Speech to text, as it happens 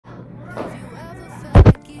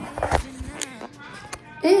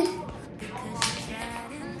Yeah,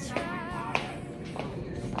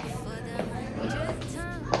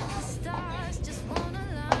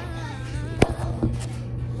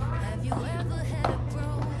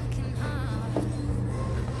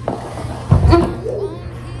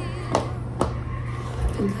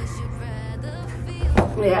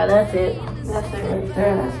 that's it. That's it right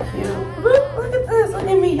there. That's cute. Look at this. Look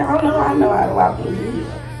at me. Y'all know I know how to walk in here.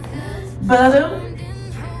 Butter.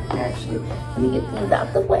 Actually, let me get things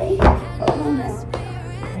out the way. Hold on now.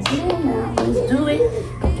 Hold on now. Let's do it.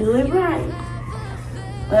 Do it right.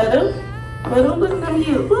 Butter. Butter, look at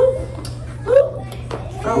you. Whoop. Whoop.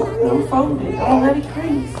 Oh, don't fold it. Don't let it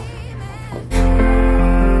crease.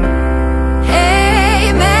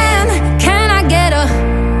 Amen. Can I get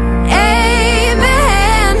a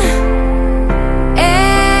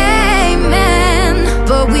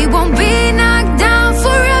we won't be knocked down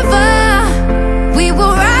forever. We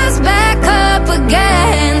will rise back up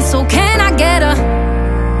again. So can I get a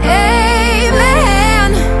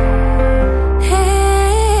amen?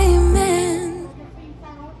 Amen.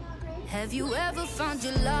 Have you ever found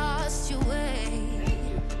you lost your way?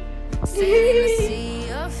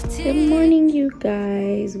 Good morning, you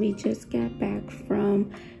guys. We just got back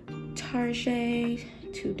from Target.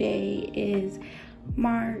 Today is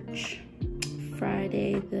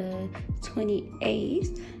Friday the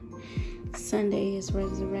 28th. Sunday is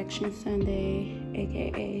Resurrection Sunday,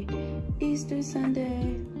 aka Easter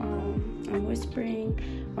Sunday. I'm whispering,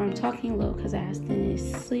 or I'm talking low because Aston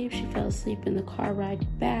is asleep. She fell asleep in the car ride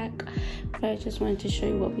back, but I just wanted to show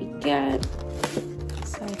you what we got.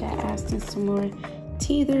 So I got Aston some more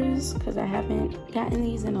teethers because I haven't gotten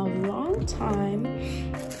these in a long time,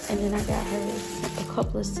 and then I got her a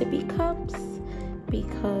couple of sippy cups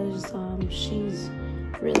because she's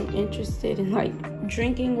really interested in like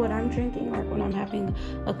drinking what I'm drinking, like when I'm having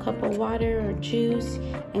a cup of water or juice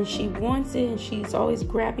and she wants it, and she's always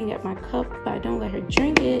grabbing at my cup, but I don't let her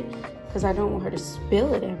drink it because I don't want her to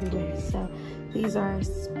spill it everywhere. So these are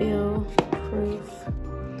spill proof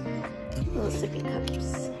little sippy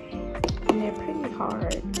cups, and they're pretty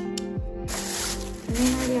hard. And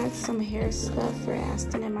then I got some hair stuff for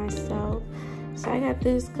Aston and myself. So I got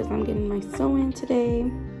this because I'm getting my sew-in today.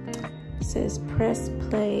 It says Press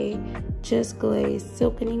Play Just Glaze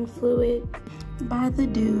Silkening Fluid by The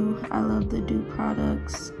Do. I love The Do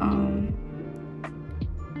products.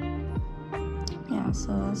 Yeah,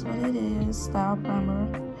 so that's what it is. Style primer,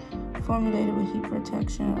 formulated with heat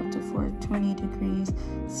protection up to 420 degrees,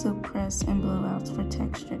 silk press and blowouts for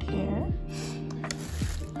textured hair.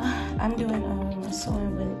 I'm doing a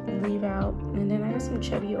sew-in with Leave Out, and then I got some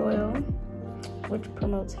chubby oil, which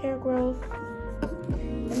promotes hair growth.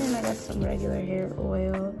 And then I got some regular hair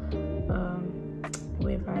oil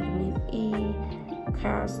with vitamin E,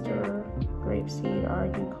 castor, grapeseed,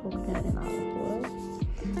 argan, coconut, and olive oil.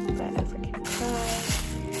 Got African pride.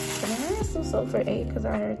 And then I got some soap for 8 because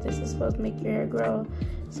I heard this is supposed to make your hair grow.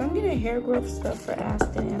 So I'm getting hair growth stuff for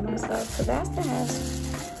Aston and myself because Aston has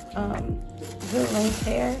good length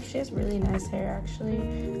hair. She has really nice hair, actually.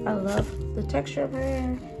 I love the texture of her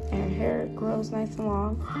hair, and her hair grows nice and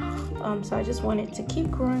long. So I just want it to keep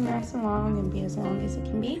growing nice and long and be as long as it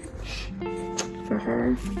can be for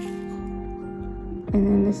her. And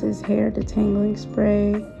then this is hair detangling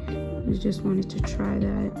spray. I just wanted to try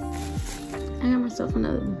that. I got myself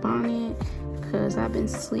another bonnet because I've been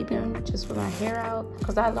sleeping just with my hair out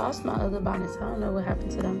because I lost my other bonnets. I don't know what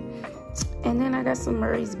happened to them. And then I got some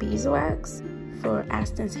Murray's beeswax for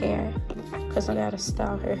Aston's hair because I gotta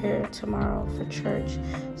style her hair tomorrow for church.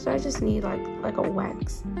 So I just need like a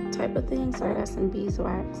wax type of thing. So I got some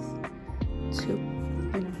beeswax to,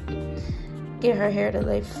 you know, get her hair to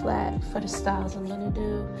lay flat for the styles I'm gonna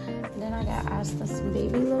do. And then I got Aston some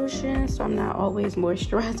baby lotion, so I'm not always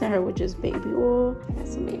moisturizing her with just baby oil. I got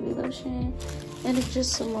some baby lotion, and it's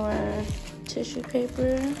just some more tissue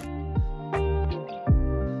paper.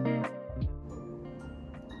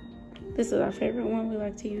 This is our favorite one we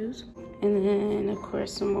like to use. And then, of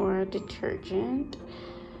course, some more detergent.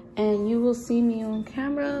 And you will see me on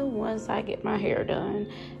camera once I get my hair done.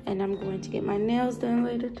 And I'm going to get my nails done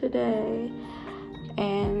later today.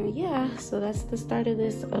 And yeah, so that's the start of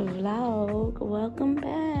this vlog. Welcome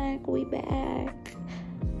back. We back.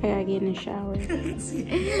 I gotta get in the shower.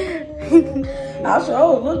 I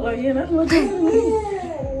sure look like you. That's what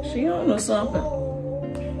she on or something.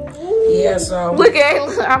 Yeah, so look,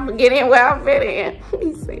 I'm getting where I fit in. Let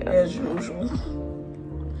me see. As usual.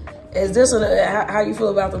 Is this how you feel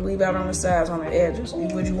about the leave out on the sides, on the edges?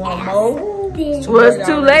 Would you want more? Well, it's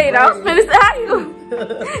too late. I was finna say, how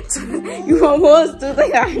you want more? It's too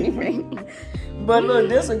late. I ain't ready. But look,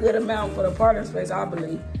 this is a good amount for the party space, I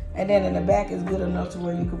believe. And then in the back is good enough to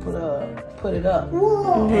where you can put it up.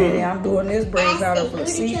 And then I'm doing this braid pattern for the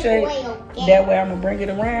C shape. That way I'm gonna bring it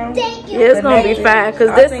around. Yeah, it's gonna be fine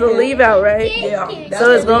because this is a leave out, right? Yeah.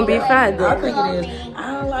 So it's gonna be fine. I think it is.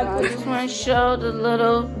 I don't like I this. just want to show the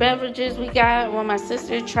little beverages we got when my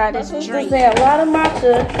sister tried this drink. Say a lot of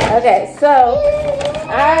matcha. Okay, so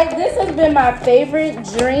this has been my favorite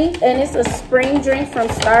drink, and it's a spring drink from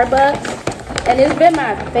Starbucks. And it's been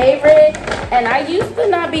my favorite. And I used to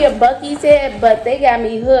not be a Buc-ee's head, but they got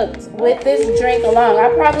me hooked with this drink alone.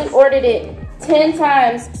 I probably ordered it 10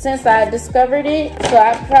 times since I discovered it. So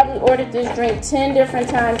I probably ordered this drink 10 different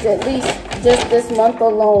times at least just this month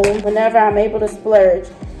alone whenever I'm able to splurge.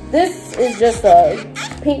 This is just a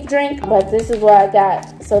pink drink, but this is what I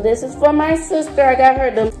got. So this is for my sister. I got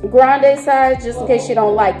her the grande size just in case she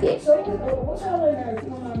don't like it.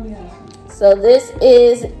 So this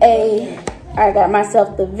is I got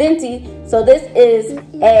myself the venti. So this is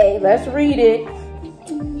let's read it.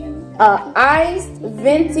 Iced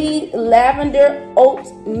venti lavender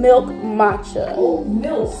oat milk matcha. Oat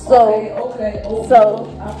milk. So, Okay. Oat so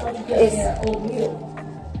milk. I thought you it's had oat milk.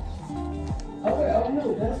 Okay, oat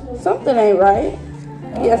milk. That's what something ain't right.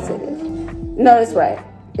 Yes, it is. No, it's right.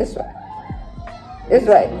 It's right. It's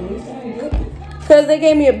right. Cause they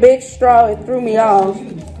gave me a big straw. It threw me off.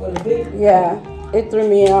 Yeah, it threw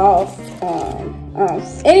me off.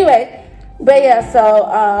 Anyway, but yeah.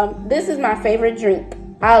 So this is my favorite drink.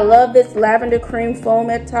 I love this lavender cream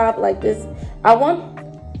foam at top like this. I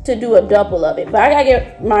want to do a double of it, but I gotta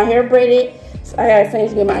get my hair braided. So I gotta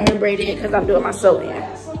finish getting my hair braided because I'm doing my sewing.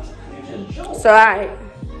 So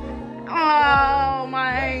oh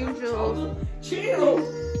my angel. Chill.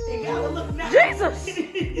 You gotta look nice.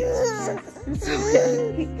 Jesus.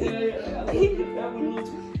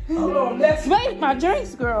 Hold on, let's Wait, my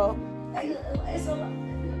drinks, girl.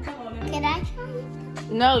 Come on. Can I try?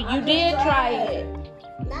 No, you did try it.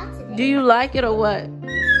 Not today. Do you like it or what?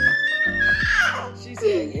 She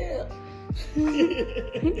said, yeah.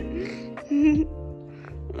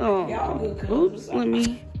 Oh, Y'all good cousins. oops, let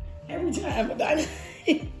me. Every time.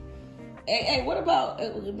 Hey, what about?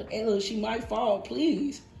 Hey, look, she might fall.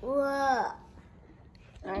 Please. Whoa.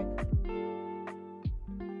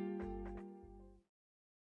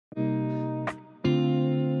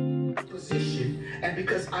 Position, and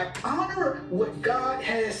because I honor what God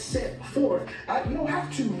has set forth, you don't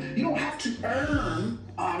have to earn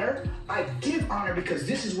honor. I give honor because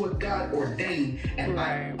this is what God ordained, and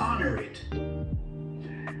I honor it.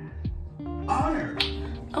 Honor.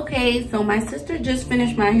 Okay, so my sister just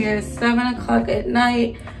finished my hair at 7 o'clock at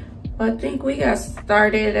night. I think we got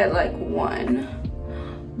started at like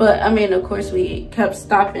 1. But I mean, of course, we kept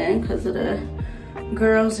stopping because of the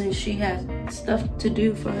girls and she had stuff to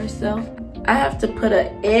do for herself. I have to put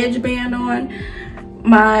an edge band on.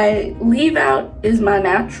 My leave out is my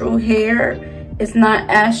natural hair. It's not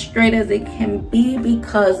as straight as it can be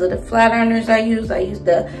because of the flat ironers I use. I use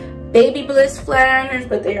the Baby Bliss flat ironers,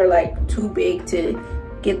 but they are like too big to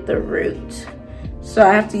get the root. So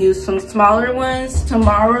I have to use some smaller ones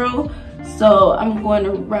tomorrow. So I'm going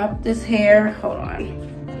to wrap this hair. Hold on.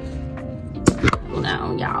 Hold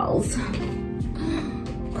on, y'all.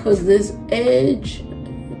 Cause this edge,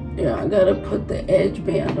 yeah, I gotta put the edge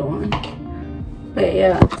band on. But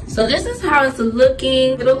yeah, so this is how it's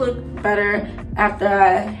looking. It'll look better after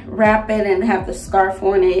I wrap it and have the scarf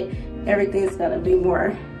on it. Everything's gonna be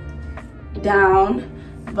more down.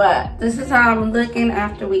 But this is how I'm looking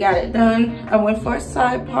after we got it done. I went for a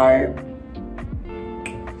side part.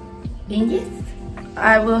 And yes,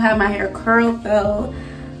 I will have my hair curled though.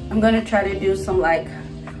 I'm gonna try to do some like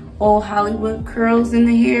old Hollywood curls in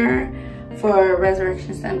the hair for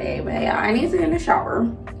Resurrection Sunday. But yeah, I need to get in the shower.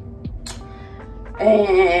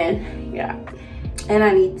 And yeah, and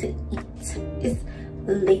I need to eat. It's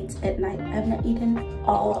late at night. I've not eaten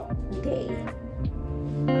all day.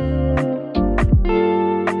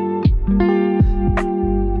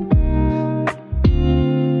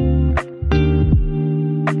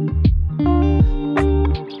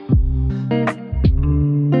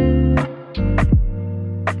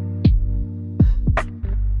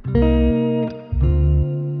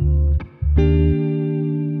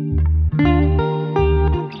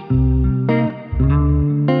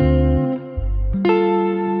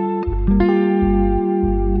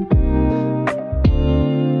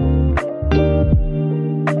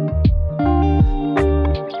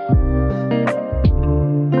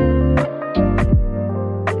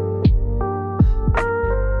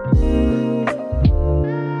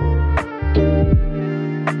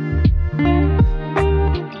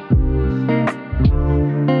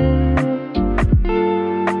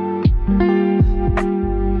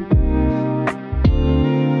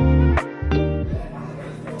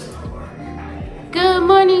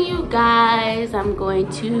 is I'm going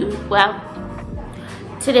to, well,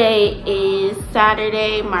 today is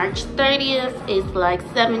Saturday, March 30th. It's like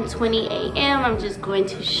 7:20 a.m. I'm just going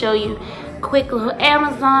to show you a quick little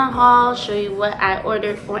Amazon haul, show you what I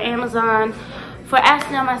ordered for Amazon for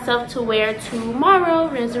asking myself to wear tomorrow,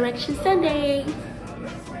 Resurrection Sunday.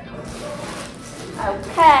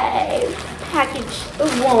 Okay, package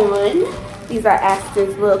 1. These are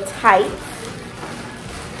Aston's little tights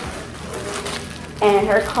and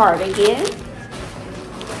her cardigan.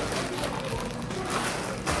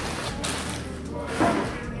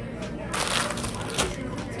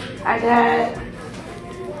 I got,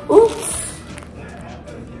 oops,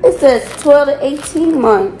 it says 12 to 18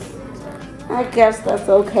 months. I guess that's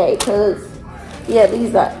okay, because, yeah,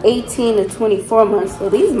 these are 18 to 24 months, so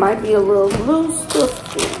these might be a little loose,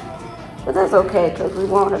 but that's okay, because we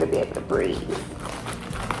want her to be able to breathe.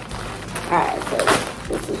 Alright, so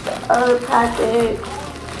this is the other package.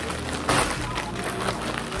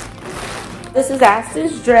 This is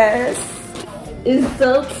Aston's dress. It's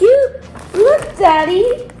so cute. Look,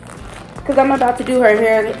 Daddy. Because I'm about to do her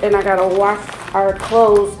hair, and I got to wash our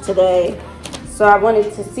clothes today. So I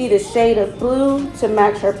wanted to see the shade of blue to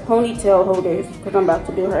match her ponytail holders because I'm about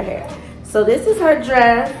to do her hair. So this is her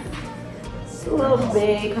dress. It's a little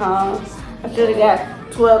big, huh? I should have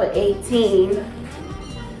got 12 to 18.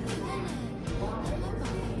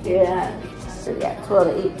 Yeah, I should have got 12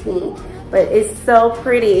 to 18. But it's so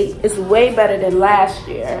pretty. It's way better than last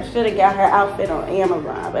year. I should have got her outfit on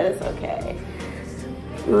Amazon, but it's okay.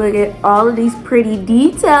 Look at all of these pretty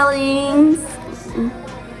detailings.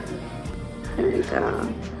 There we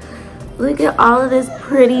go. Look at all of this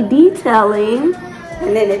pretty detailing.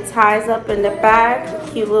 And then it ties up in the back,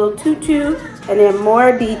 a cute little tutu, and then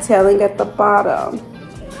more detailing at the bottom.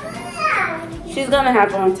 She's gonna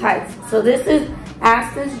have on tights. So this is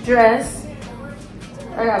Aston's dress.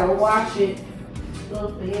 I gotta wash it. So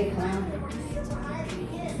big, huh?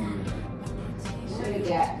 Should have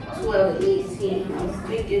got 12 to 18. I was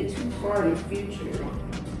thinking too far in the future.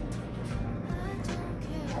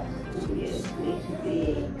 Yeah, it's way too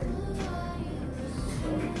big.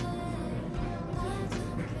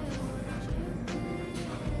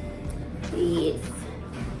 Yes.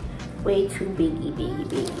 Way too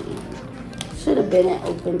biggie. Should have been and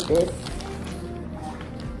opened this.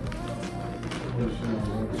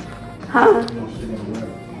 Huh?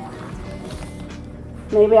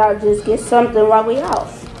 Maybe I'll just get something while we out.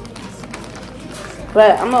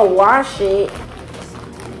 But I'm gonna wash it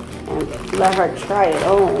and let her try it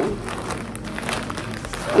on.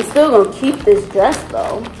 I'm still gonna keep this dress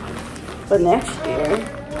though for next year.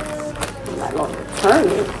 I'm not gonna return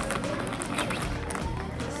it.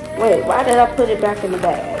 Wait, why did I put it back in the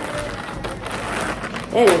bag?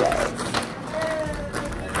 Anyway.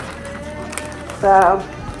 So,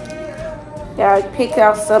 yeah, I picked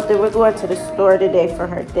out something. We're going to the store today for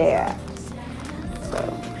her dad.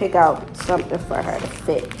 So, pick out something for her to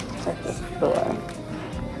fit at the store.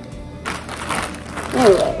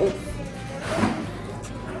 Anyway,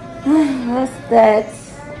 that's that.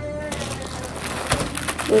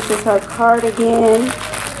 This is her cardigan.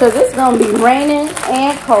 Because it's going to be raining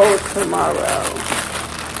and cold tomorrow.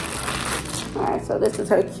 Alright, so this is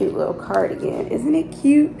her cute little cardigan. Isn't it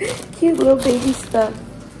cute? Cute little baby stuff.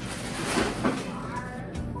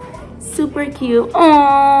 Super cute.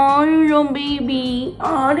 Aww, little baby.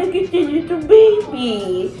 Aw, look at your little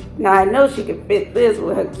baby. Now I know she can fit this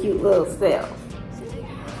with her cute little self.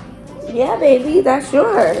 Yeah, baby, that's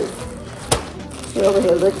yours. She's over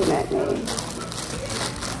here looking at me.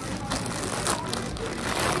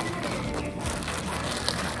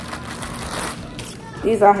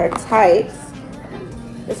 These are her tights.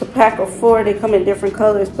 It's a pack of 4. They come in different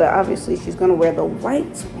colors, but obviously she's gonna wear the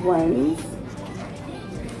white ones.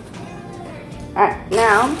 Alright,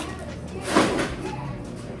 now,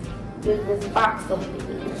 get this box open.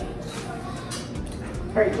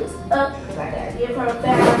 Hurry this up, because I gotta give her a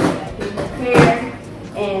bath, I gotta give her hair,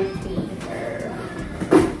 and feed her.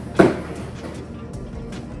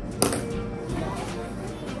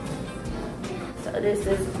 So this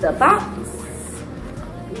is the box.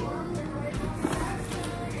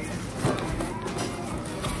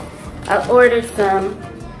 I ordered some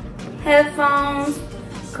headphones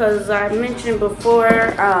because I mentioned before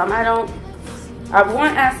I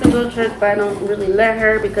want Aston to go to church, but I don't really let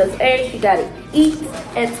her because A, she got to eat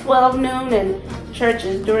at 12 noon and church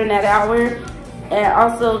is during that hour, and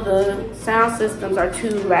also the sound systems are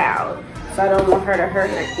too loud, so I don't want her to hurt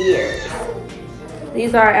her ears.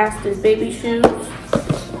 These are Aston's baby shoes,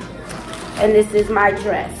 and this is my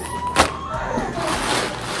dress.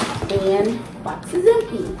 And box is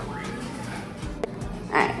empty.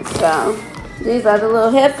 Alright, so These are the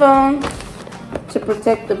little headphones to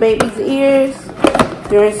protect the baby's ears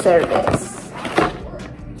during service.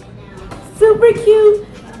 Super cute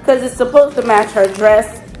because it's supposed to match her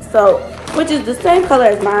dress, so which is the same color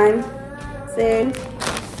as mine. See,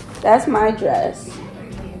 that's my dress.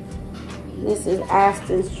 This is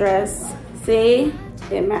Aston's dress. See,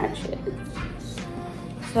 it matches.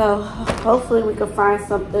 So hopefully we can find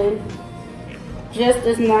something just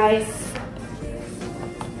as nice.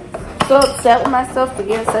 So upset with myself for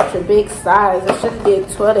getting such a big size. I should have did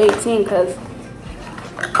 12 to 18 because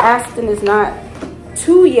Aston is not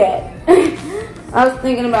 2 yet. I was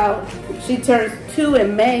thinking about she turns 2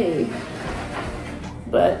 in May,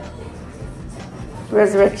 but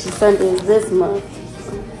Resurrection Sunday is this month.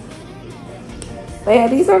 But yeah,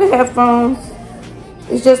 these are the headphones.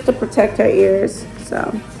 It's just to protect her ears,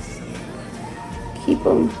 so keep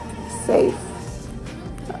them safe.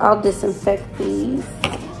 I'll disinfect these.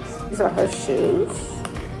 These are her shoes.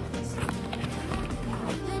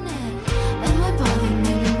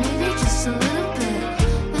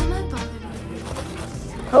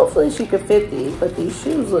 Hopefully she could fit these, but these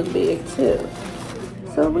shoes look big too.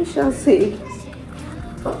 So we shall see.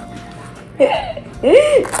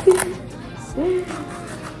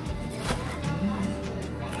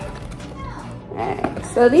 Alright,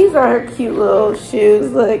 so these are her cute little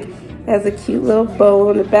shoes. Look, has a cute little bow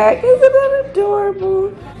on the back. Isn't that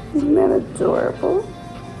adorable? Isn't that adorable?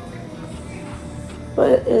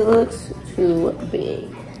 But it looks too big.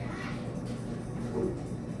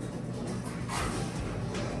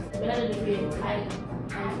 Better to be tight.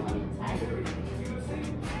 I don't want it tight.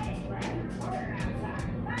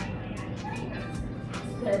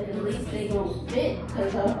 But at least they don't fit,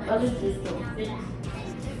 because other shoes don't fit.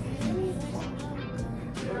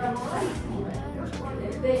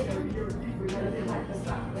 They're bigger because they like the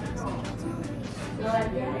sock. So I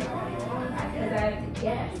get it. Because I have to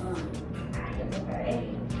guess.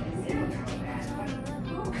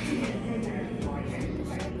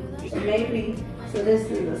 So maybe, so this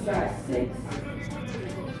is a size 6.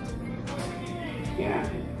 Yeah.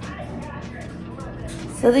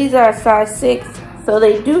 So these are a size 6. So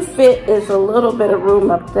they do fit. There's a little bit of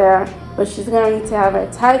room up there. But she's going to need to have her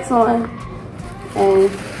tights on.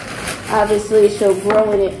 And obviously she'll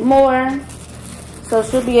grow in it more. So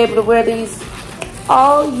she'll be able to wear these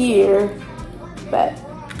all year. But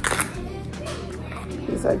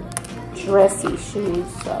these are dressy shoes,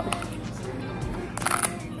 so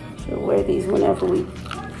she'll wear these whenever we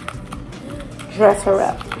dress her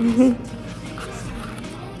up.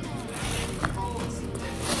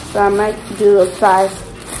 So I might do a size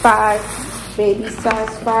 5, baby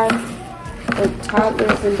size 5, for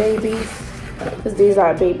toddlers and babies, because these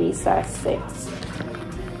are baby size 6.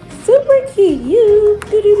 Super cute.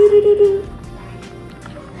 Do-do-do-do-do-do.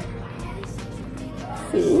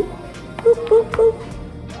 See? Boop, boop, boop.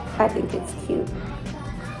 I think it's cute.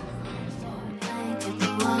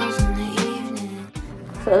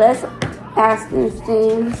 So that's Aston's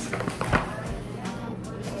things.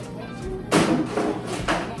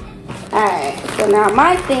 Alright, so now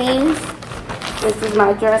my things. This is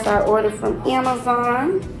my dress I ordered from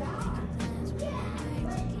Amazon.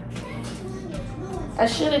 I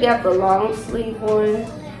should have got the long sleeve one.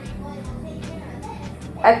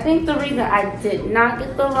 I think the reason I did not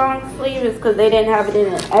get the long sleeve is because they didn't have it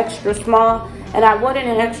in an extra small. And I wanted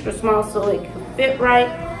an extra small so it could fit right.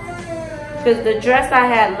 Because the dress I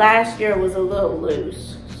had last year was a little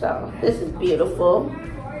loose. So this is beautiful.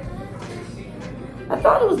 I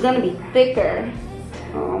thought it was going to be thicker.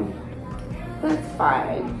 That's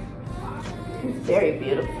fine. It's very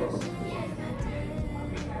beautiful.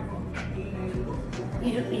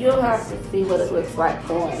 You'll have to see what it looks like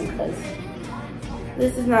going, because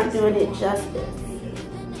this is not doing it justice.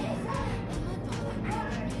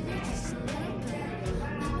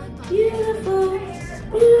 Beautiful,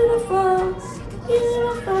 beautiful,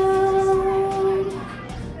 beautiful.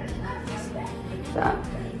 So,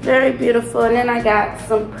 very beautiful. And then I got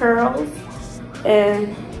some pearls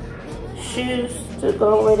and shoes to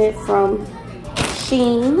go with it from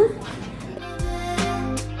Shein.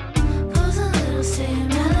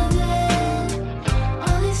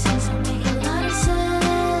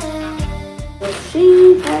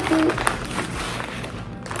 Shein package.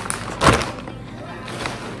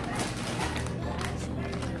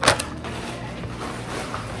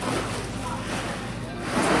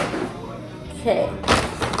 Okay,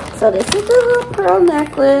 so this is a little pearl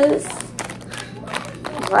necklace,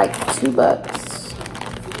 like $2.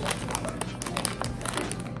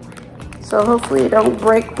 So hopefully it don't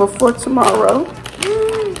break before tomorrow.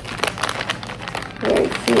 Very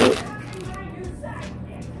cute.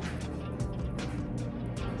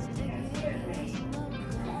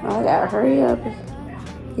 I gotta hurry up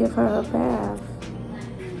and give her a bath.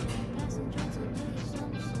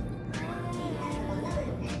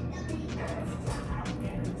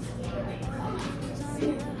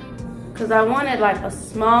 Because I wanted like a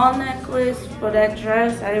small necklace for that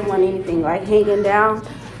dress. I didn't want anything like hanging down.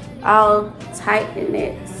 I'll tighten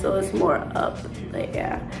it so it's more up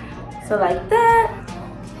there. So like that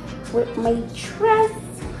with my dress.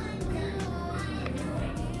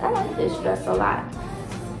 I like this dress a lot.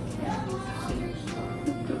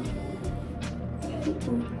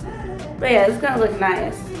 But yeah, it's gonna look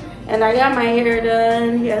nice. And I got my hair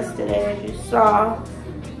done yesterday, as you saw.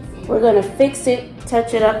 We're gonna fix it,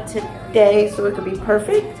 touch it up today so it could be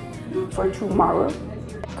perfect for tomorrow.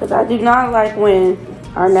 Because I do not like when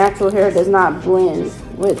our natural hair does not blend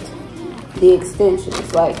with the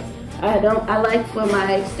extensions. Like, I like for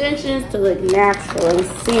my extensions to look natural and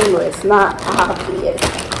seamless, not obvious.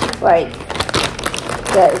 Like,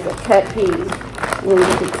 that is a pet peeve when you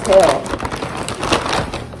can tell.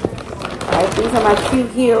 Alright, these are my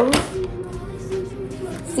cute heels.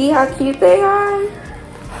 See how cute they are?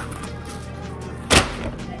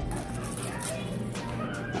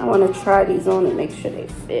 I want to try these on and make sure they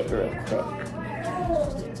fit real quick.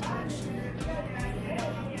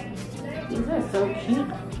 These are so cute.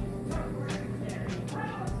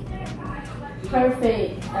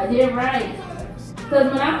 Perfect. I did right. Because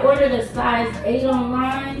when I ordered a size 8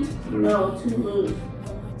 online, no, too loose.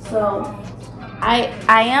 So I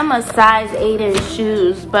am a size 8 in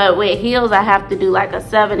shoes, but with heels I have to do like a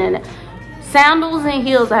 7 and sandals and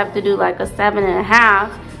heels I have to do like a 7.5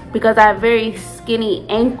 because I have very skinny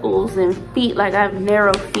ankles and feet, like I have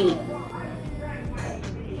narrow feet.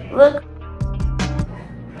 Look.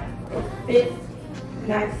 It fits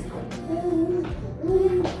nice.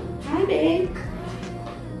 Hi, babe.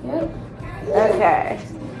 Yep. Okay.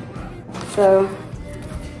 So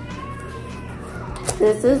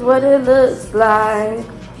this is what it looks like.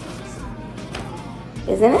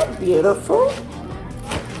 Isn't it beautiful?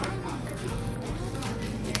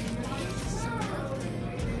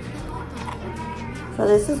 So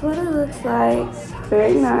this is what it looks like.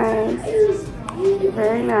 Very nice.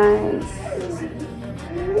 Very nice.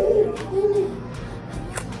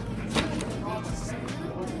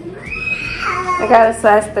 I got a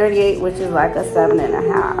size 38, which is like a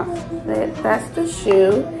 7.5. That's the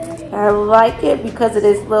shoe. I like it because of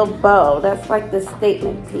this little bow. That's like the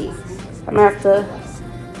statement piece. I'm gonna have to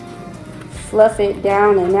fluff it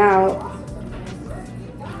down and out.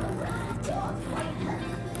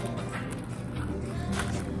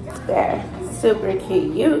 There, super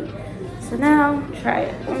cute. So now, try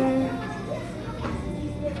it on.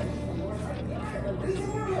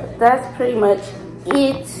 That's pretty much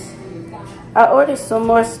it. I ordered some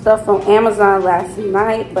more stuff on Amazon last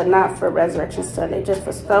night, but not for Resurrection Sunday, just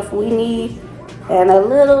for stuff we need and a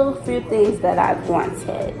little few things that I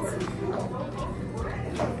wanted.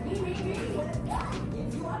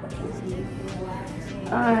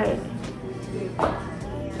 All right.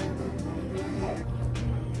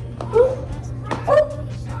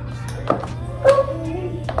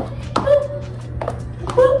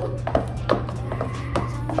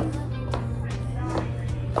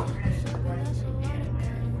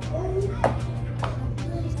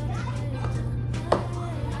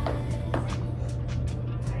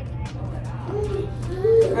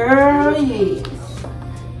 Girl, yes.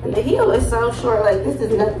 And the heel is so short, like this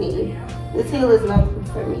is nothing. This heel is nothing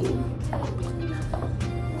for me.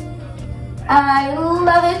 I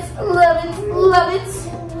love it, love it, love it.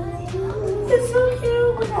 It's so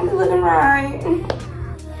cute. We're gonna be looking right.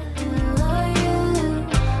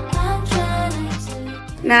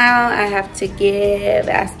 Now I have to give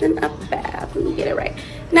Aston a bath. Let me get it right.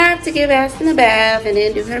 Now I have to give Aston a bath and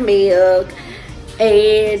then do her milk.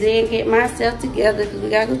 And then get myself together because we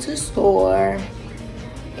gotta go to the store.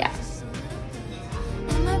 Yeah.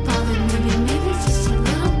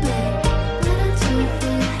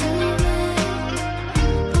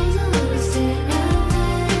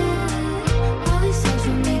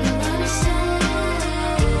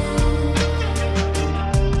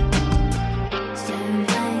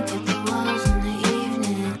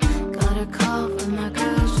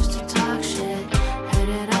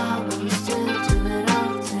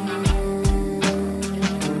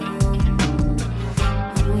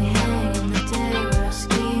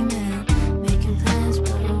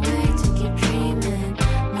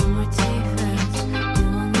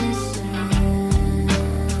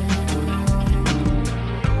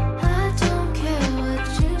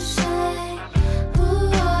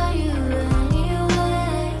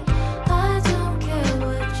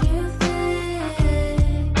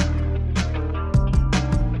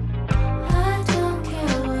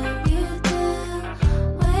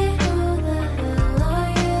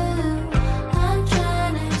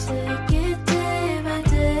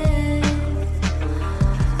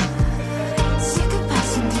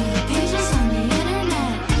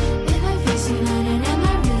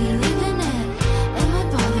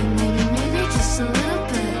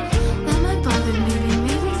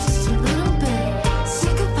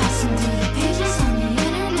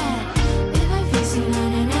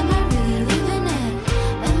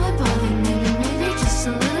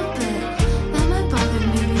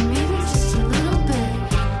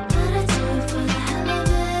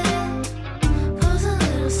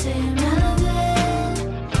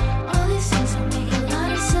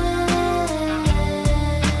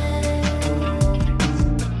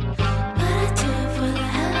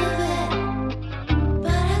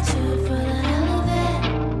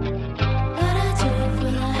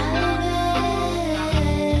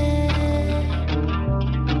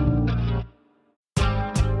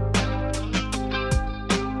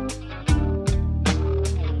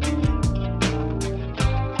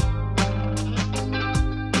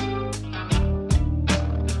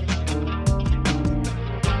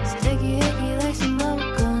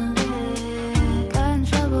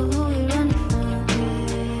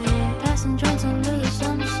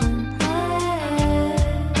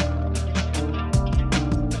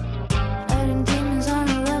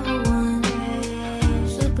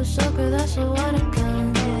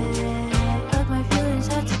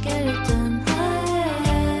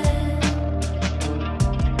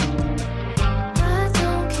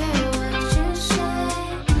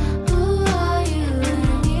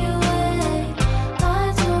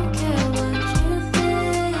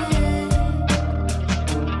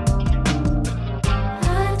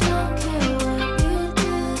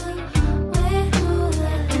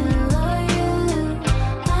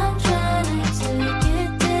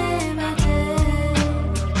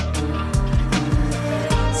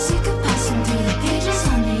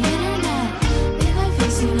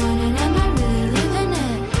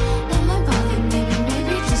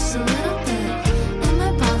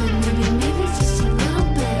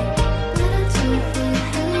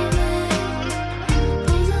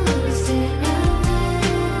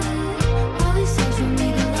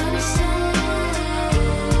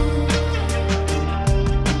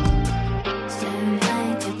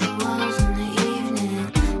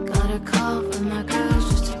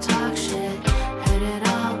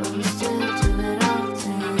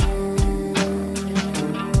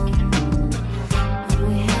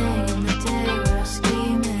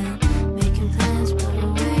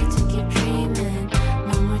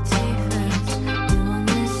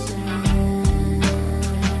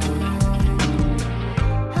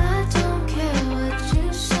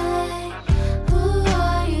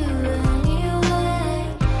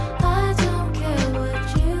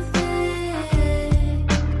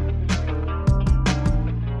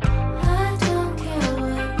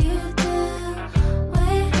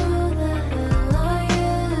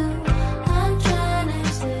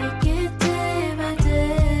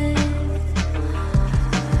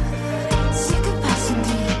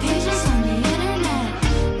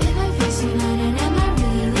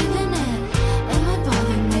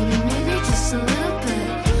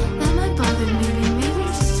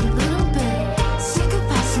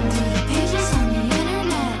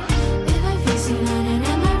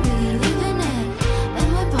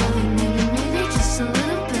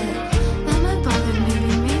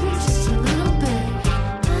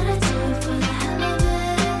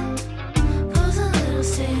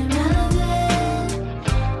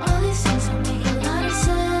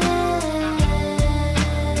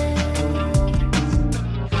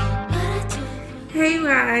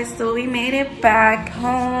 so we made it back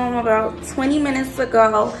home about 20 minutes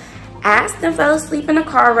ago. Aston fell asleep in the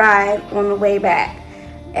car ride on the way back.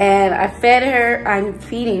 And I fed her, I'm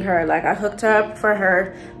feeding her, like I hooked her up for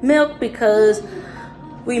her milk because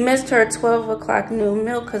we missed her 12 o'clock new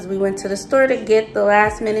milk because we went to the store to get the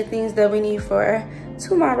last minute things that we need for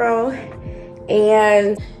tomorrow.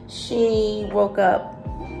 And she woke up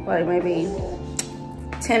like maybe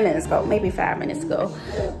 10 minutes ago, maybe 5 minutes ago.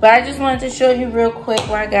 But I just wanted to show you real quick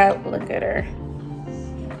what I got. Look at her.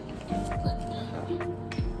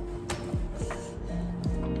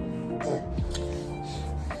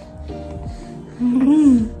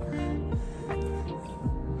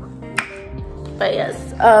 But yes,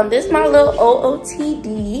 this is my little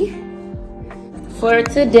OOTD for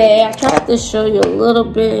today. I tried to show you a little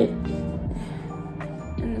bit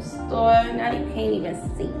in the store. Now you can't even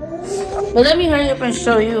see. But let me hurry up and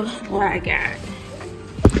show you what I got.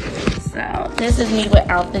 So this is me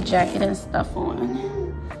without the jacket and stuff on.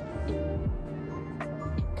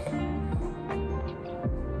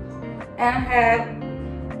 And I have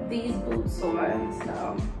these boots on,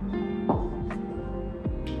 so.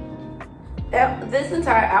 This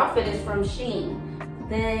entire outfit is from Shein.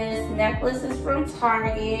 This necklace is from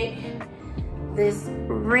Target. This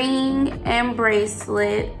ring and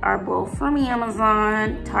bracelet are both from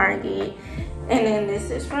Amazon, Target. And then this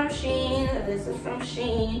is from Shein, this is from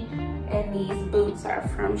Shein, and these boots are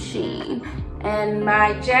from Shein. And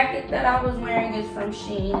my jacket that I was wearing is from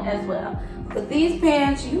Shein as well. But these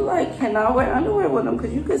pants, you like cannot wear underwear with them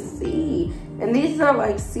because you can see. And these are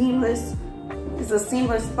like seamless. It's a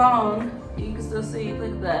seamless thong. You can still see,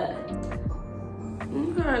 look at that.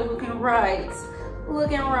 Okay, looking right.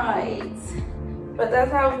 Looking right. But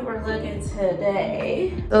that's how we were looking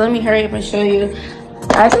today. So let me hurry up and show you.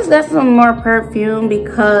 I just got some more perfume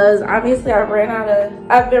because obviously I've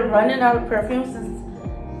been running out of perfume since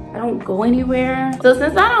I don't go anywhere. So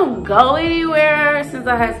since I don't go anywhere, since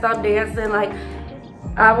I had stopped dancing, like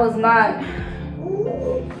I was not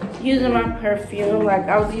using my perfume, like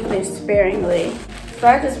I was using it sparingly. So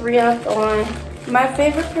I just re-upped on my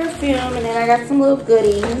favorite perfume, and then I got some little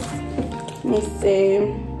goodies. Let me see.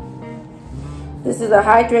 This is a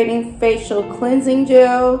hydrating facial cleansing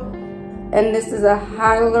gel, and this is a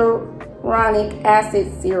hyaluronic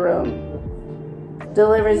acid serum.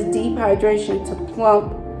 Delivers deep hydration to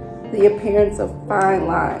plump the appearance of fine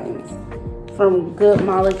lines from Good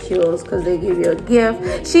Molecules, because they give you a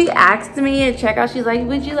gift. She asked me at checkout, she's like,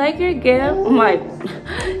 would you like your gift? I'm like,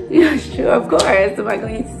 yeah, sure, of course. Am I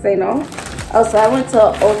going to say no? Oh, so I went to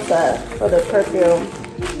Ulta for the perfume.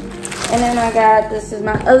 And then I got, this is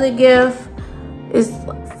my other gift. It's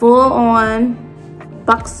full on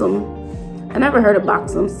Buxom. I never heard of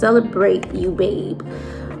Buxom. Celebrate you, babe.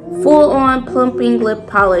 Full on plumping lip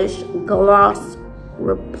polish, gloss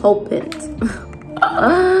repulpant.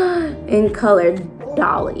 In color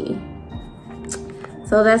Dolly.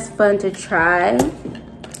 So that's fun to try.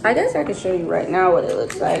 I guess I can show you right now what it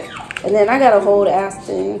looks like. And then I gotta hold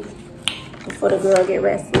Aston before the girl get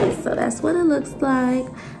restless. So that's what it looks like.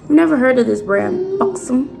 I've never heard of this brand.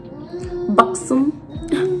 Buxom. Buxom.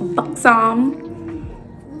 Buxom.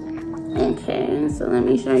 Okay, so let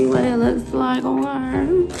me show you what it looks like on her.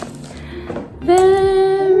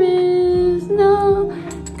 There is no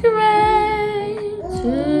greater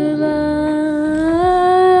love.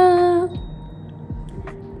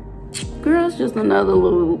 Girl, it's just another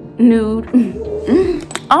little nude.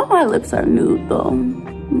 All my lips are nude though.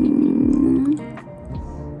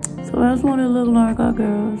 So that's what it looks like, I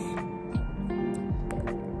guess.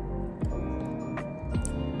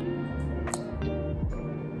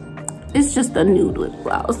 It's just a nude lip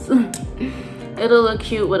gloss. It'll look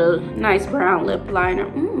cute with a nice brown lip liner.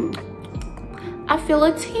 I feel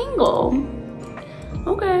a tingle.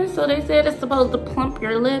 Okay, so they said it's supposed to plump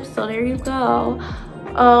your lips, so there you go.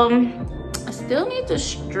 I still need to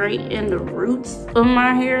straighten the roots of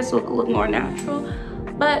my hair so it can look more natural,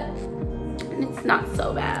 but it's not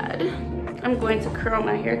so bad. I'm going to curl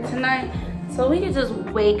my hair tonight so we can just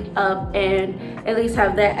wake up and at least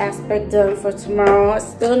have that aspect done for tomorrow. I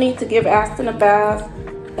still need to give Aston a bath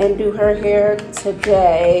and do her hair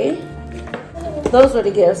today. Those were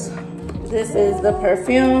the gifts. This is the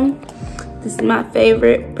perfume. This is my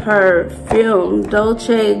favorite perfume,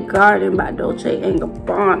 Dolce Garden by Dolce &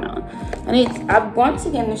 Gabbana. I want to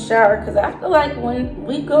get in the shower because I feel like when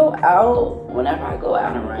we go out, whenever I go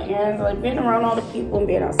out and run errands, like being around all the people and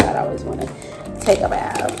being outside, I always want to take a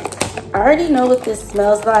bath. I already know what this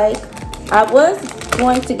smells like. I was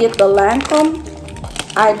going to get the Lancome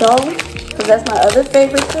Idol because that's my other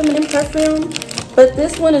favorite feminine perfume, but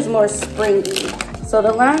this one is more springy. So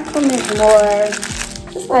the Lancome is more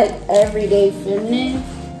it's like everyday feminine.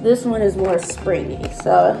 This one is more springy.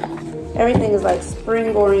 So everything is like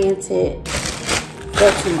spring oriented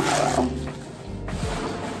for tomorrow.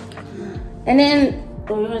 And then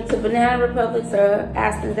we went to Banana Republic, so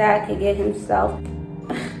Aston Dad could get himself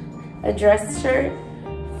a dress shirt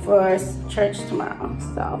for church tomorrow.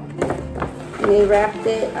 So they wrapped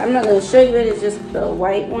it. I'm not gonna show you it, it's just the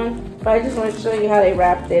white one, but I just want to show you how they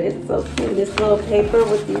wrapped it. It's so cute. This little paper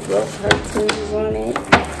with these little cartoons on it.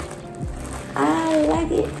 I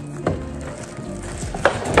like it.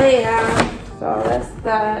 But yeah, so that's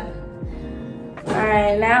that.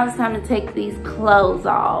 Alright, now it's time to take these clothes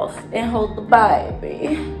off and hold the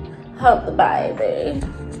baby. Hold the baby.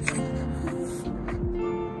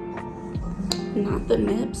 Not the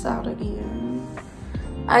nips out again.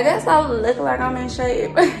 I guess I look like I'm in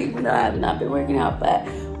shape, even though I have not been working out. But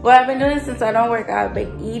what I've been doing since I don't work out, I've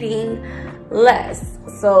been eating less.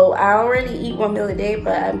 So I already eat 1 meal a day,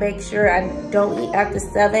 but I make sure I don't eat after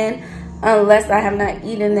 7 unless I have not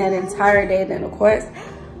eaten that entire day. Then of course,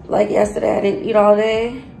 like yesterday, I didn't eat all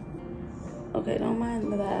day. Okay, don't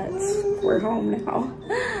mind that. We're home now.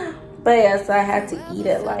 But yeah, so I had to eat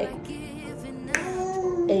at like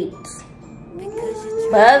 8.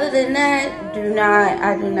 But other than that,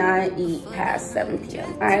 I do not eat past 7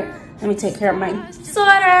 p.m. All right, let me take care of my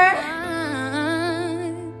daughter.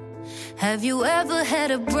 Have you ever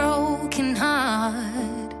had a broken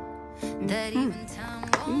heart that even time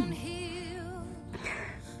won't heal?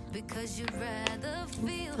 Because you'd rather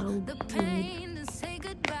feel the pain than say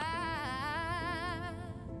goodbye.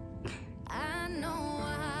 I know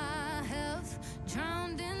I have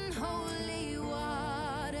drowned in holy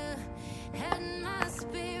water, and my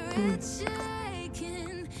spirit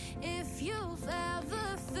shaking. If you've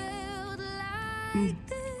ever felt like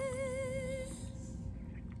this,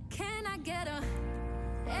 can I get a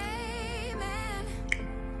amen?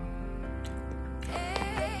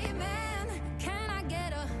 Amen. Can I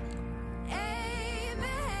get a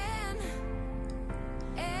amen?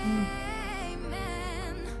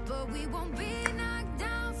 Amen. But we won't be knocked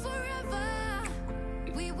down forever.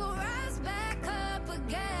 We will rise back up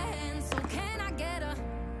again. So can I get a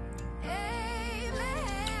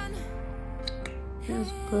amen?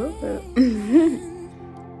 That's good.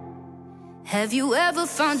 Have you ever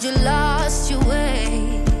found you lost your way?